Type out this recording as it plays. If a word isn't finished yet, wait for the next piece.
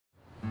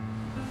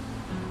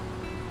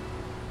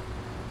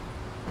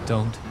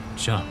Don't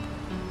jump.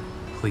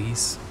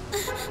 Please.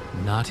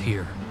 Not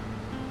here.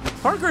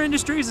 Parker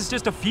Industries is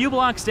just a few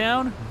blocks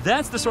down.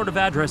 That's the sort of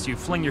address you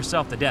fling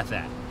yourself to death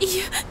at.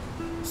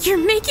 You're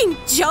making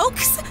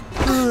jokes?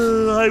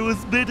 I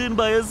was bitten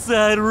by a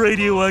sad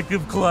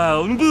radioactive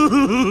clown.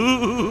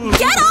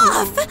 Get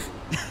off!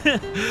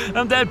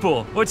 I'm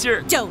Deadpool. What's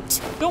your...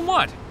 Don't. Don't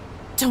what?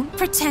 Don't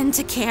pretend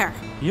to care.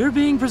 You're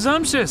being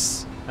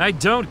presumptuous. I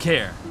don't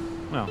care.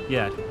 Well,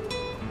 yet.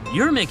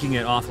 You're making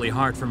it awfully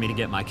hard for me to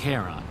get my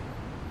care on.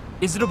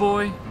 Is it a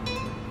boy?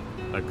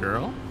 A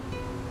girl?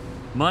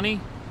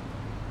 Money?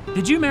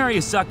 Did you marry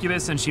a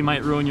succubus and she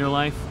might ruin your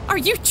life? Are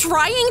you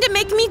trying to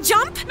make me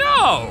jump?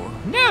 No,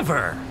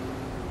 never.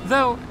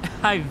 Though,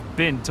 I've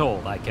been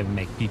told I can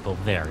make people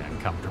very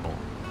uncomfortable.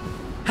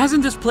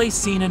 Hasn't this place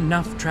seen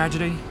enough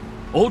tragedy?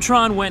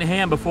 Ultron went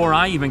ham before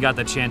I even got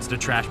the chance to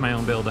trash my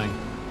own building.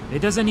 It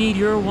doesn't need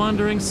your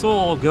wandering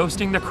soul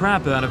ghosting the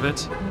crap out of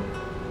it.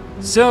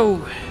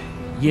 So,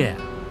 yeah.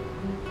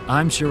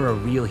 I'm sure a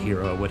real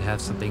hero would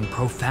have something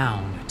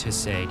profound to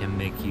say to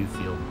make you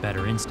feel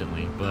better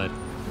instantly, but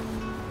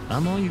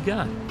I'm all you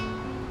got.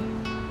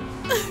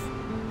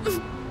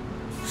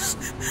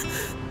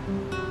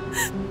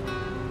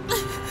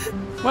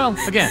 Well,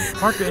 again,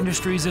 Parker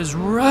Industries is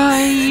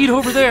right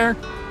over there.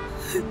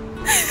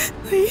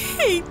 I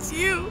hate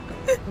you.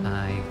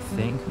 I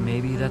think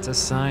maybe that's a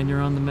sign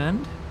you're on the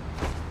mend.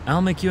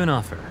 I'll make you an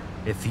offer.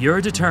 If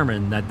you're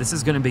determined that this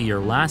is gonna be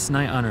your last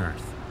night on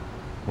Earth,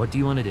 what do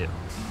you want to do?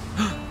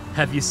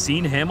 Have you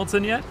seen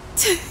Hamilton yet?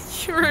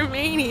 You're a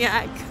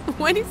maniac.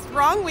 What is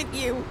wrong with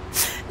you?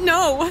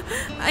 No,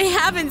 I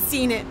haven't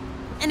seen it.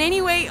 And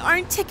anyway,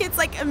 aren't tickets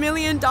like $1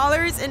 million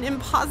and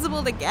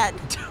impossible to get?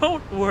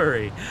 Don't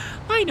worry.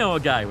 I know a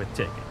guy with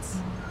tickets.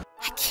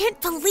 I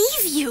can't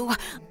believe you.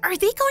 Are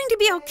they going to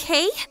be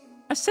okay?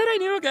 I said I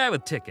knew a guy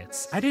with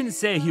tickets. I didn't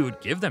say he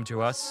would give them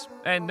to us.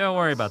 And don't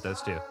worry about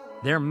those two.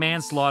 They're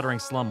manslaughtering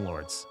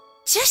slumlords.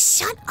 Just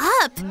shut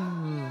up.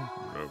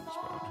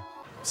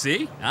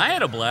 See? I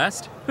had a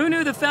blast. Who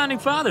knew the founding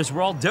fathers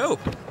were all dope?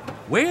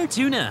 Where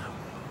to now?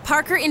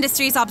 Parker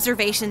Industries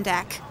observation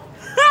deck.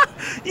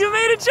 You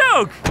made a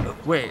joke!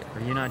 Wait,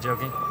 are you not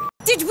joking?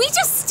 Did we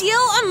just steal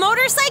a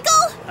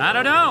motorcycle? I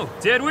don't know.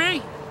 Did we?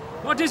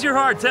 What does your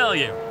heart tell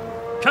you?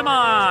 Come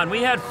on,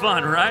 we had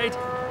fun, right?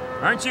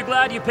 Aren't you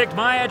glad you picked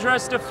my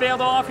address to fail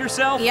to off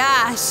yourself?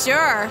 Yeah,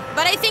 sure.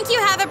 But I think you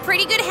have a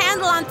pretty good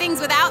handle on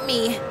things without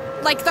me.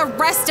 Like the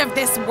rest of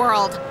this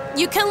world.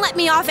 You can let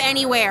me off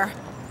anywhere.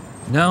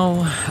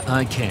 No,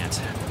 I can't.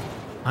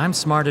 I'm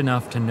smart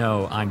enough to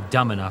know I'm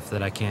dumb enough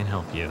that I can't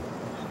help you.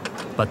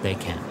 But they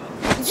can.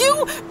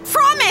 You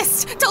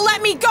promised to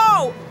let me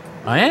go!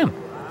 I am.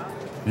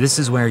 This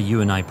is where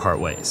you and I part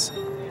ways.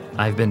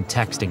 I've been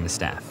texting the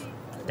staff.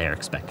 They're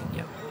expecting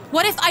you.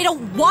 What if I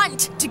don't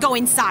want to go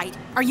inside?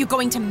 Are you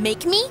going to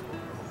make me?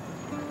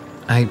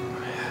 I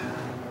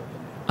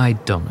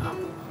don't know.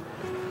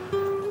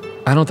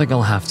 I don't think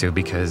I'll have to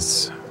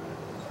because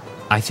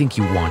I think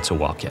you want to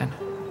walk in.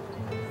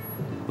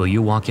 Will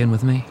you walk in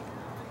with me?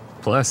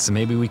 Plus,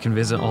 maybe we can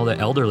visit all the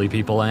elderly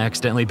people I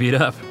accidentally beat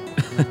up.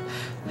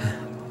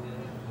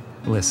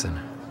 Listen,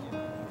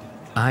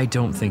 I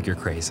don't think you're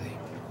crazy.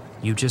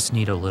 You just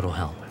need a little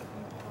help.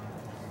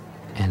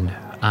 And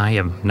I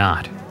am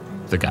not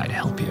the guy to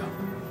help you.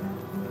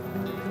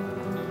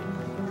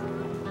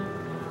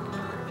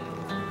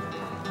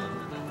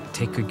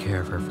 Take good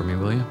care of her for me,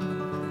 will you?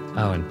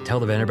 Oh, and tell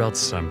the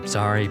Vanderbilts I'm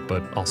sorry,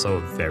 but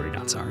also very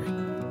not sorry.